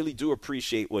Series, and I really do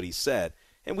appreciate what he said.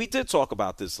 And we did talk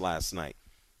about this last night.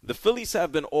 The Phillies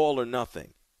have been all or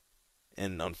nothing.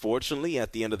 And unfortunately,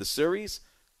 at the end of the series,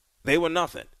 they were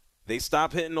nothing. They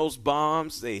stopped hitting those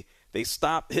bombs. They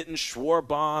stopped hitting Schwarber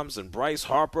bombs and Bryce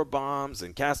Harper bombs,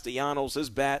 and Castellanos, his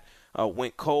bat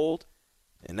went cold.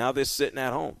 And now they're sitting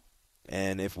at home.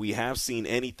 And if we have seen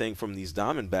anything from these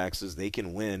Diamondbacks is they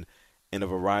can win in a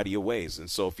variety of ways. And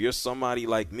so if you're somebody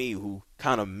like me who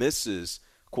kind of misses,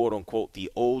 quote unquote,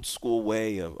 the old school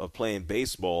way of playing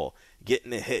baseball,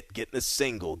 getting a hit, getting a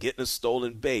single, getting a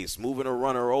stolen base, moving a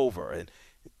runner over. And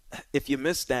if you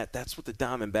missed that, that's what the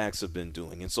Diamondbacks have been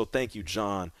doing. And so thank you,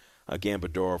 John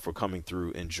Gambadoro, for coming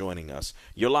through and joining us.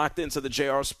 You're locked into the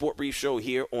JR Sport Brief Show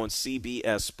here on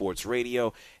CBS Sports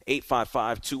Radio.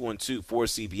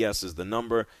 855-212-4CBS is the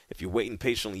number. If you're waiting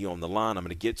patiently on the line, I'm going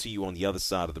to get to you on the other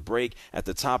side of the break. At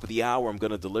the top of the hour, I'm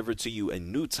going to deliver to you a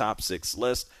new top 6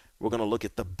 list. We're going to look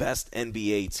at the best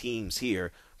NBA teams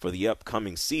here for the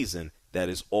upcoming season that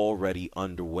is already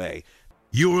underway.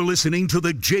 You're listening to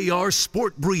the JR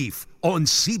Sport Brief on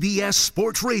CBS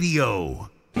Sports Radio.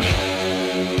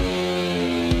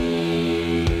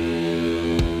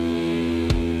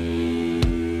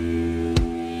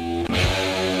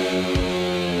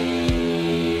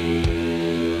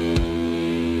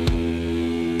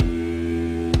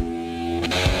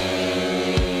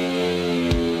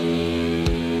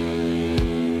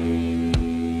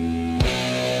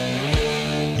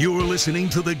 Listening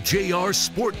to the JR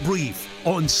Sport Brief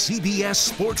on CBS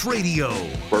Sports Radio.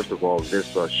 First of all,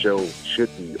 this show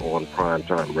should be on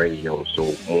primetime radio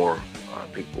so more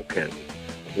people can,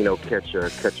 catch a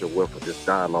whiff of this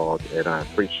dialogue, and I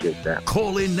appreciate that.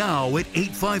 Call in now at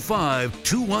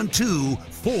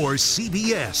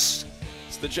 855-212-4CBS.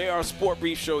 It's the JR Sport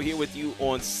Brief Show here with you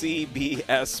on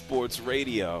CBS Sports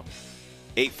Radio.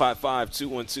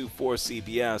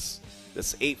 855-212-4CBS.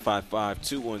 That's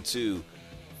 855-212-4CBS.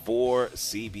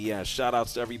 Shout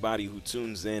outs to everybody who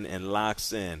tunes in and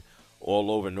locks in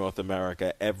all over North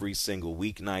America every single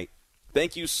weeknight.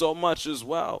 Thank you so much as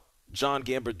well, John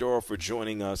Gambadoro, for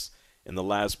joining us in the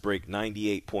last break,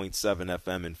 98.7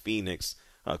 FM in Phoenix,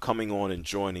 coming on and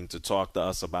joining to talk to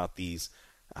us about these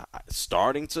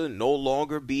starting to no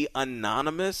longer be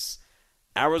anonymous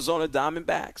Arizona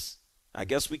Diamondbacks. I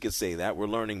guess we could say that. We're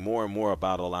learning more and more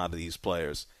about a lot of these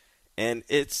players. And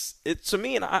it's to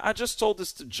me, and I just told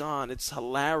this to John, it's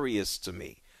hilarious to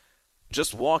me.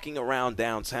 Just walking around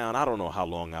downtown, I don't know how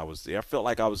long I was there. I felt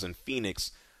like I was in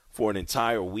Phoenix for an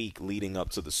entire week leading up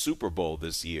to the Super Bowl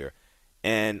this year.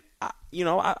 And,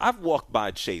 I've walked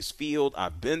by Chase Field.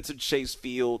 I've been to Chase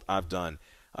Field. I've done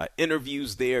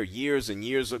interviews there years and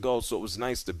years ago, so it was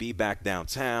nice to be back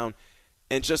downtown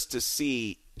and just to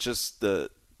see just the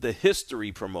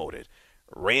history promoted.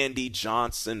 Randy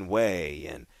Johnson Way,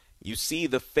 and you see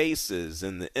the faces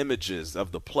and the images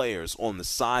of the players on the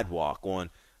sidewalk, on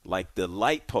like the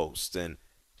light post, and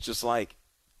just like,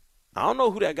 I don't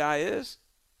know who that guy is.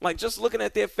 Like, just looking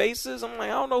at their faces, I'm like,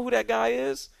 I don't know who that guy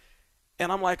is.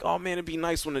 And I'm like, oh man, it'd be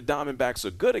nice when the Diamondbacks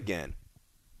are good again.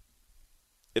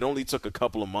 It only took a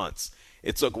couple of months.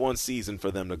 It took one season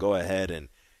for them to go ahead and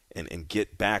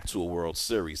get back to a World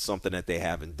Series, something that they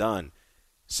haven't done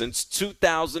since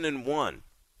 2001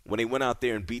 when they went out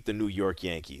there and beat the New York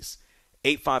Yankees.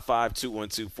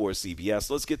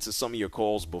 855-212-4CBS. Let's get to some of your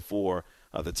calls before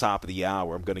the top of the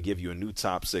hour. I'm going to give you a new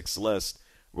top 6 list.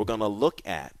 We're going to look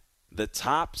at the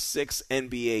top 6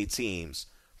 NBA teams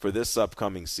for this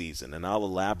upcoming season, and I'll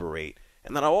elaborate.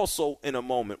 And then I also, in a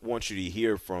moment, want you to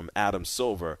hear from Adam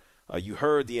Silver. You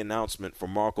heard the announcement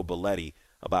from Marco Belletti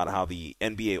about how the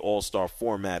NBA All-Star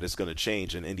format is going to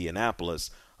change in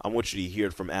Indianapolis. I want you to hear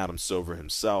it from Adam Silver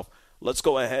himself. Let's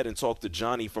go ahead and talk to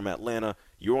Johnny from Atlanta.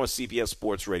 You're on CBS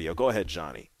Sports Radio. Go ahead,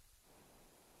 Johnny.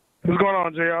 What's going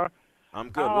on, JR? I'm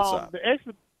good. What's up? The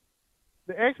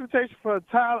expectation for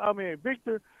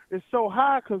Victor is so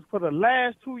high because for the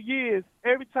last 2 years,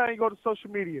 every time you go to social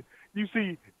media, you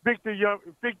see Victor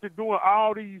doing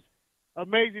all these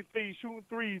amazing things, shooting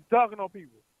threes, dunking on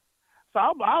people. So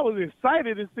I was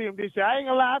excited to see him this year. I ain't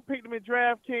gonna lie, I picked him in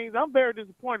DraftKings. I'm very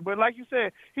disappointed, but like you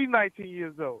said, he's 19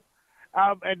 years old.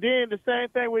 And then the same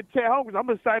thing with Ted Holmgren. I'm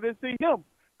excited to see him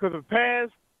because the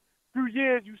past few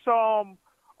years you saw him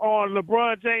on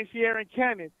LeBron James, Sierra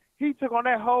Cannon. He took on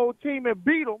that whole team and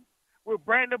beat them with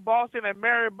Brandon Boston and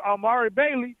Amari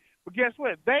Bailey. But guess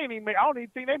what? I don't even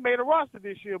think they made a roster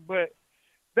this year. But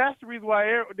that's the reason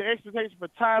why the expectation for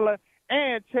Tyler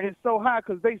and Ted is so high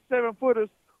because they 7-footers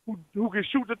who can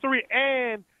shoot the three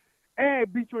and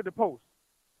beat you at the post.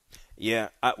 Yeah,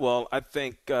 I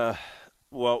think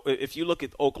if you look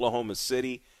at Oklahoma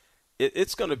City,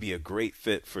 it's going to be a great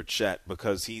fit for Chet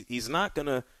because he's not going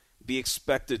to be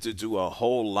expected to do a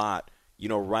whole lot,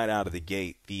 right out of the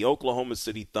gate. The Oklahoma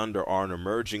City Thunder are an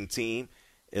emerging team.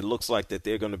 It looks like that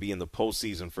they're going to be in the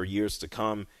postseason for years to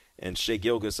come. And Shai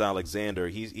Gilgeous-Alexander,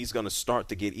 he's going to start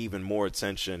to get even more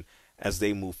attention as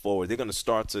they move forward. They're going to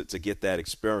start to get that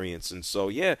experience. And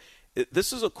so,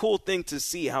 this is a cool thing to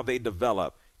see how they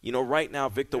develop. Right now,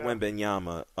 Victor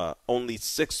Wenbenyama, only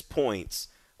 6 points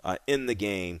in the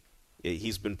game.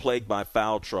 He's been plagued by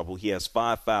foul trouble. He has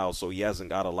 5 fouls, so he hasn't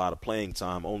got a lot of playing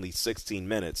time, only 16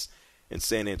 minutes. And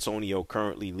San Antonio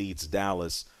currently leads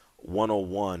Dallas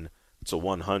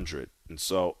 101-100. And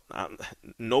so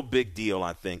no big deal,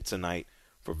 I think, tonight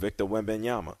for Victor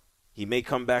Wenbenyama. He may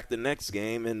come back the next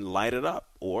game and light it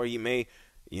up, or he may,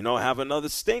 have another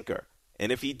stinker.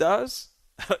 And if he does,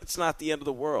 it's not the end of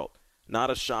the world. Not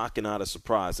a shock and not a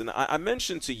surprise. And I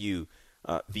mentioned to you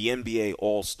the NBA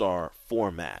All-Star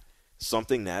format,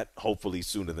 something that hopefully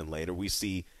sooner than later we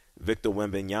see Victor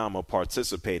Wenbenyama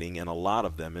participating in a lot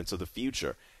of them into the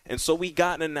future. And so we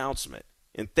got an announcement.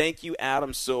 And thank you,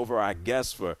 Adam Silver, I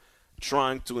guess, for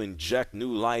trying to inject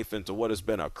new life into what has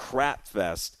been a crap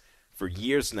fest for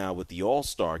years now with the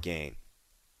All-Star game.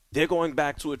 They're going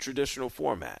back to a traditional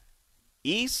format.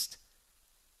 East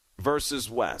versus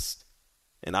West.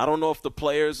 And I don't know if the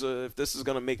players, if this is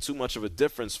going to make too much of a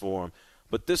difference for them,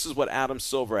 but this is what Adam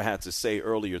Silver had to say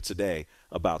earlier today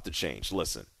about the change.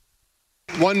 Listen.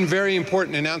 One very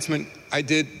important announcement I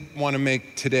did want to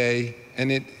make today,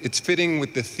 and it's fitting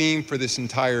with the theme for this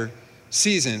entire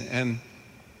season, and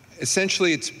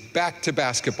essentially it's back to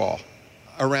basketball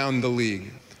around the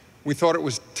league. We thought it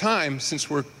was time, since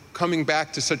we're coming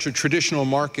back to such a traditional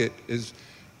market as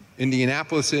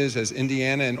Indianapolis is, as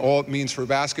Indiana, and all it means for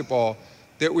basketball,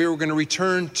 that we were going to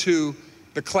return to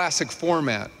the classic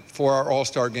format for our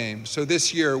All-Star game. So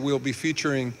this year we'll be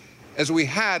featuring, as we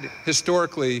had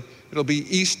historically, it'll be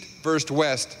East versus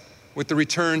West with the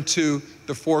return to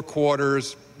the 4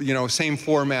 quarters, same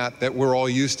format that we're all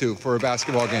used to for a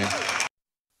basketball game.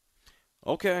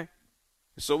 Okay.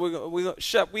 So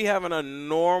Shep, we having a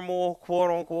normal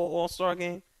quote-unquote All-Star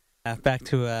game? Back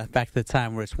to the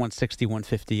time where it's 160,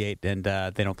 158, and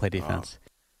they don't play defense.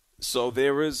 So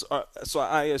there is. So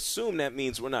I assume that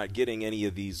means we're not getting any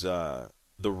of these the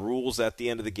rules at the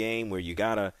end of the game where you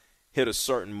gotta hit a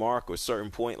certain mark or a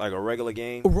certain point like a regular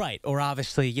game. Right. Or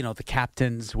obviously, the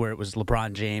captains where it was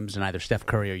LeBron James and either Steph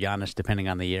Curry or Giannis, depending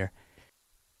on the year.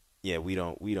 Yeah, we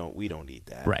don't need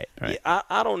that. Right. Yeah,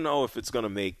 I don't know if it's going to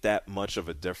make that much of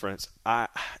a difference.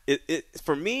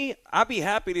 For me, I'd be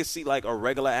happy to see like a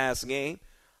regular ass game.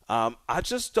 I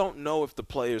just don't know if the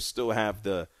players still have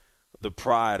the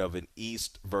pride of an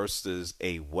East versus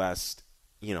a West,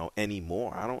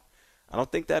 anymore. I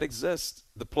don't think that exists.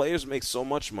 The players make so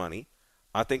much money.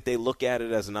 I think they look at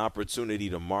it as an opportunity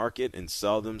to market and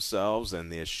sell themselves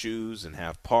and their shoes and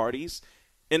have parties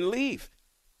and leave.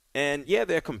 And, yeah,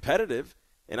 they're competitive,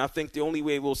 and I think the only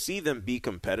way we'll see them be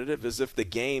competitive is if the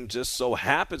game just so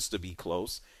happens to be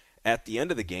close at the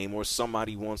end of the game or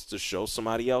somebody wants to show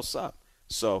somebody else up.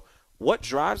 So what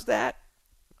drives that?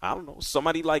 I don't know.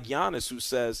 Somebody like Giannis who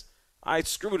says, all right,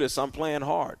 screw this, I'm playing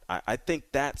hard. I think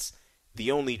that's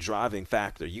the only driving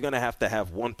factor. You're going to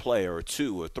have one player or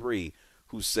two or three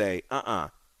who say,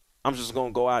 I'm just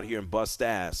going to go out here and bust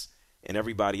ass, and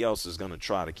everybody else is going to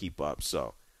try to keep up.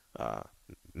 So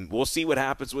we'll see what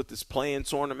happens with this play-in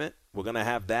tournament. We're going to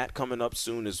have that coming up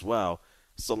soon as well.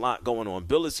 It's a lot going on.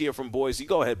 Bill is here from Boise.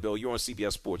 Go ahead, Bill. You're on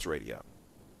CBS Sports Radio.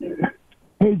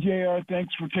 Hey, JR.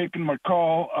 Thanks for taking my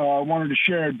call. I wanted to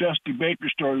share a Dusty Baker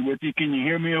story with you. Can you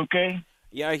hear me okay?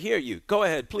 Yeah, I hear you. Go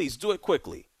ahead. Please do it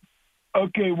quickly.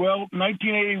 Okay, well,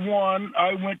 1981,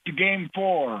 I went to Game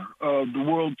 4 of the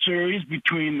World Series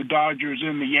between the Dodgers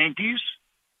and the Yankees.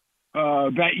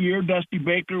 That year, Dusty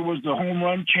Baker was the home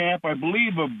run champ, I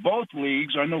believe, of both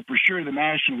leagues. I know for sure the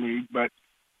National League, but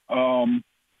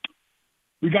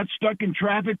we got stuck in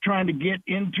traffic trying to get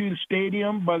into the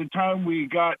stadium. By the time we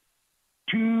got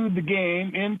to the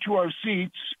game, into our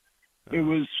seats, it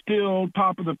was still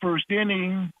top of the first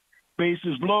inning.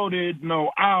 Bases loaded, no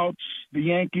outs. The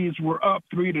Yankees were up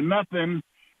 3-0,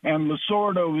 and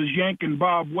Lasorda was yanking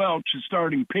Bob Welch, the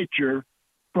starting pitcher,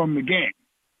 from the game.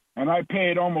 And I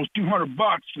paid almost $200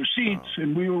 for seats,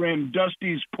 and we were in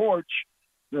Dusty's porch,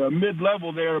 the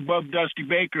mid-level there above Dusty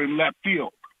Baker in left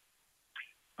field.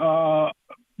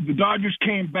 The Dodgers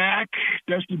came back.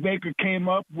 Dusty Baker came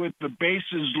up with the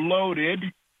bases loaded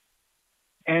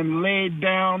and laid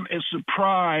down a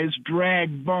surprise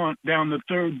drag bunt down the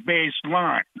third base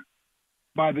line.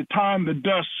 By the time the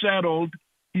dust settled,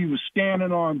 he was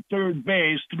standing on third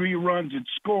base, 3 runs had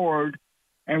scored,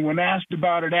 and when asked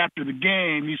about it after the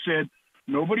game, he said,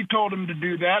 nobody told him to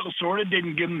do that. Lasorda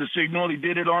didn't give him the signal. He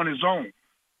did it on his own.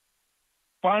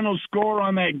 Final score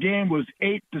on that game was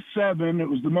 8-7. It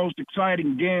was the most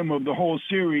exciting game of the whole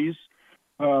series.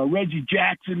 Reggie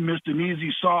Jackson missed an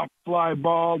easy soft fly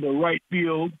ball to right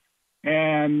field.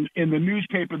 And in the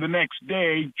newspaper the next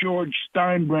day, George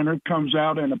Steinbrenner comes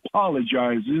out and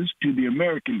apologizes to the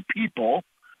American people,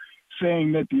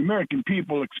 saying that the American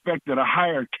people expected a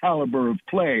higher caliber of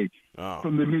play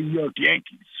from the New York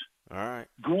Yankees. All right.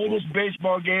 Greatest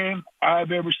baseball game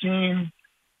I've ever seen.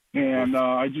 And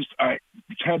I just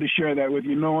had to share that with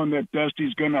you, knowing that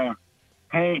Dusty's going to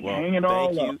hang it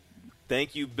all up.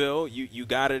 Thank you, Bill. You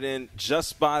got it in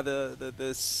just by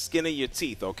the skin of your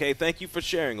teeth, okay? Thank you for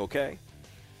sharing, okay?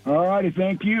 All righty,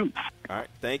 thank you. All right,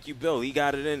 thank you, Bill. He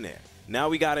got it in there. Now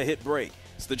we got to hit break.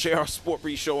 It's the JR Sport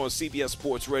Brief Show on CBS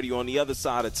Sports Radio. On the other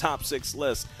side, a top 6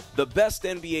 list. The best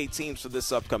NBA teams for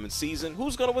this upcoming season.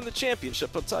 Who's going to win the championship?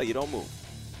 I'll tell you. Don't move.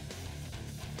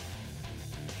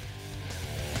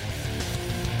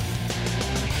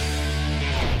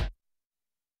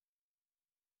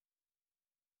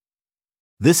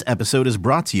 This episode is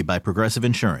brought to you by Progressive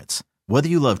Insurance. Whether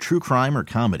you love true crime or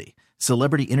comedy,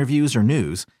 celebrity interviews or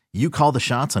news, you call the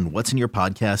shots on what's in your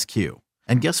podcast queue.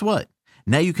 And guess what?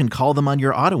 Now you can call them on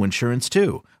your auto insurance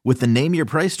too with the Name Your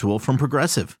Price tool from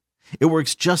Progressive. It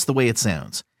works just the way it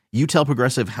sounds. You tell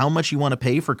Progressive how much you want to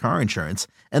pay for car insurance,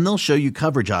 and they'll show you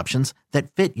coverage options that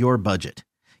fit your budget.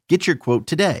 Get your quote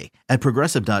today at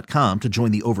Progressive.com to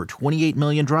join the over 28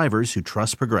 million drivers who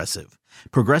trust Progressive.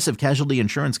 Progressive Casualty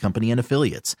Insurance Company and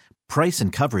Affiliates. Price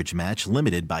and coverage match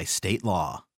limited by state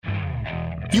law.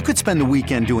 You could spend the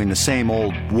weekend doing the same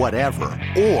old whatever,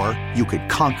 or you could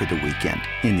conquer the weekend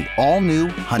in the all-new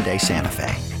Hyundai Santa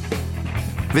Fe.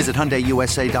 Visit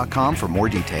HyundaiUSA.com for more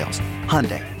details.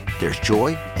 Hyundai, there's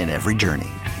joy in every journey.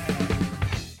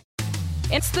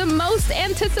 It's the most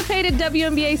anticipated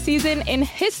WNBA season in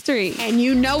history. And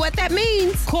you know what that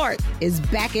means. Court is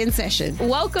back in session.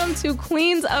 Welcome to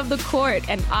Queens of the Court,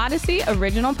 an Odyssey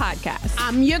original podcast.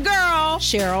 I'm your girl,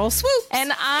 Cheryl Swoop.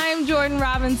 And I'm Jordan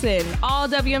Robinson. All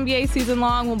WNBA season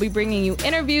long, we'll be bringing you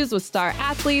interviews with star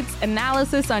athletes,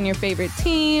 analysis on your favorite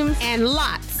teams, and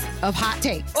lots of hot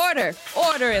takes.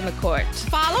 Order in the court.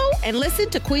 Follow and listen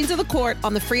to Queens of the Court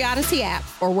on the free Odyssey app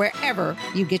or wherever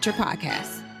you get your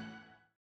podcasts.